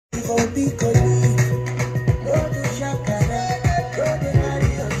Come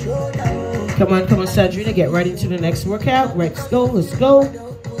on, Sandrina, get right into the next workout. Let's go, let's go.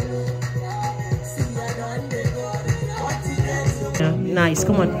 Nice,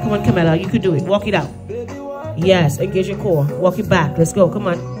 come on, Camilla, you can do it. Walk it out. Yes, engage your core. Walk it back. Let's go, come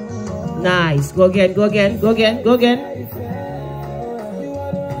on. Nice. Go again, go again, go again, go again.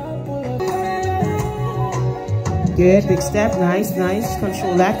 Good, big step. Nice, nice.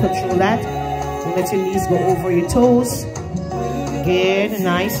 Control that, control that. Don't let your knees go over your toes. Good,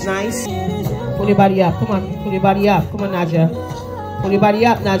 nice, nice. Pull your body up, come on. Pull your body up. Come on, Nadia. Pull your body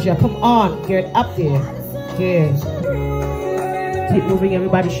up, Nadia. Come on. Get up there. Good. Keep moving.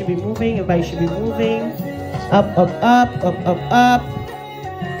 Everybody should be moving. Everybody should be moving. Up, up, up, up, up, up.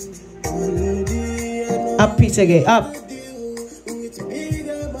 Up, Peter Gay. Up.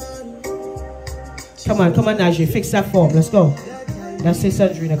 Come on, Nadia. Fix that form. Let's go. That's it,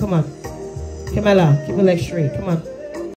 Sandrina. Come on. Camilla, keep your legs straight. Come on.